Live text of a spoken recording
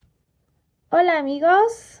Hola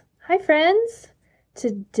amigos! Hi friends!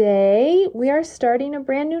 Today we are starting a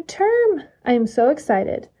brand new term. I am so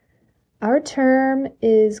excited. Our term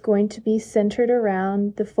is going to be centered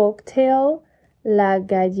around the folktale La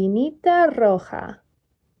Gallinita Roja,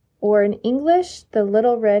 or in English, The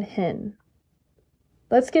Little Red Hen.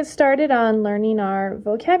 Let's get started on learning our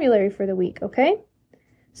vocabulary for the week, okay?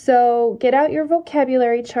 So get out your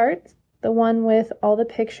vocabulary chart, the one with all the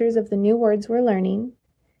pictures of the new words we're learning.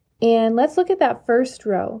 And let's look at that first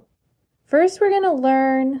row. First, we're going to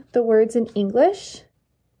learn the words in English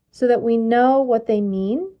so that we know what they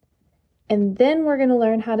mean. And then we're going to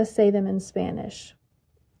learn how to say them in Spanish.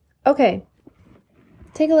 Okay,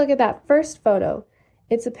 take a look at that first photo.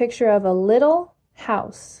 It's a picture of a little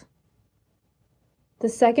house. The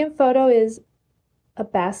second photo is a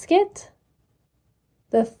basket.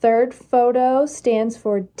 The third photo stands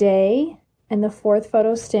for day, and the fourth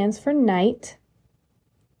photo stands for night.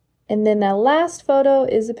 And then the last photo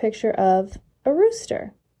is a picture of a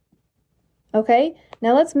rooster. Okay,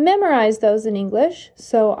 now let's memorize those in English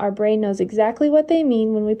so our brain knows exactly what they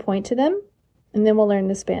mean when we point to them, and then we'll learn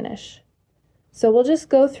the Spanish. So we'll just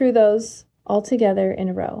go through those all together in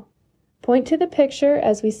a row. Point to the picture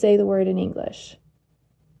as we say the word in English.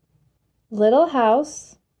 Little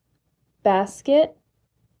house, basket,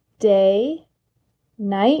 day,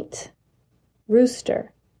 night,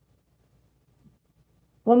 rooster.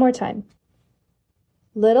 One more time.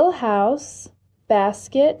 Little house,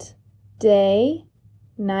 basket, day,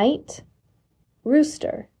 night,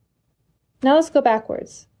 rooster. Now let's go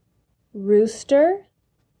backwards. Rooster,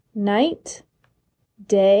 night,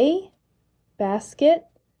 day, basket,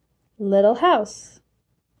 little house.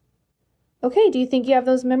 Okay, do you think you have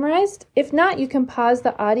those memorized? If not, you can pause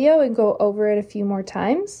the audio and go over it a few more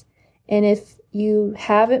times. And if you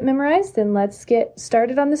have it memorized, then let's get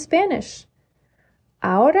started on the Spanish.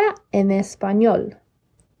 Ahora en español.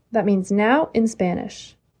 That means now in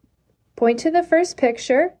Spanish. Point to the first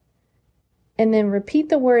picture and then repeat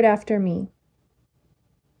the word after me.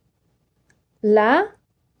 La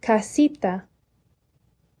casita.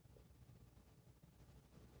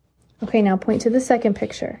 Okay, now point to the second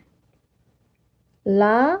picture.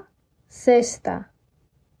 La cesta.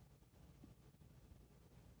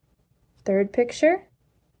 Third picture.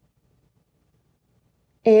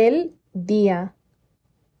 El día.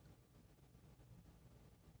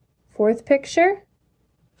 Fourth picture.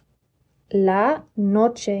 La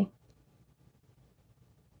noche.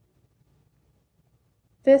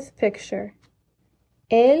 Fifth picture.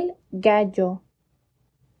 El gallo.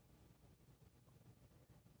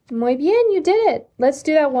 Muy bien, you did it. Let's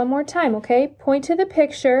do that one more time, okay? Point to the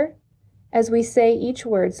picture as we say each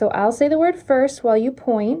word. So I'll say the word first while you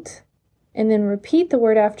point, and then repeat the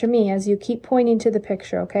word after me as you keep pointing to the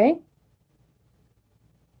picture, okay?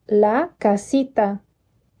 La casita.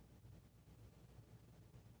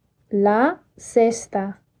 La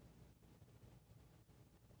cesta.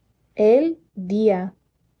 El día.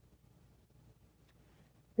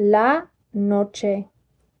 La noche.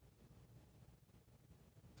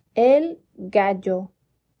 El gallo.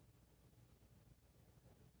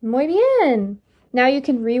 Muy bien. Now you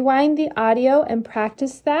can rewind the audio and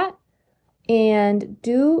practice that and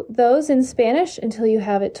do those in Spanish until you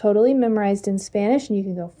have it totally memorized in Spanish, and you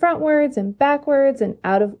can go frontwards and backwards and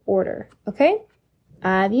out of order. Okay?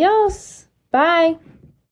 Adios. Bye.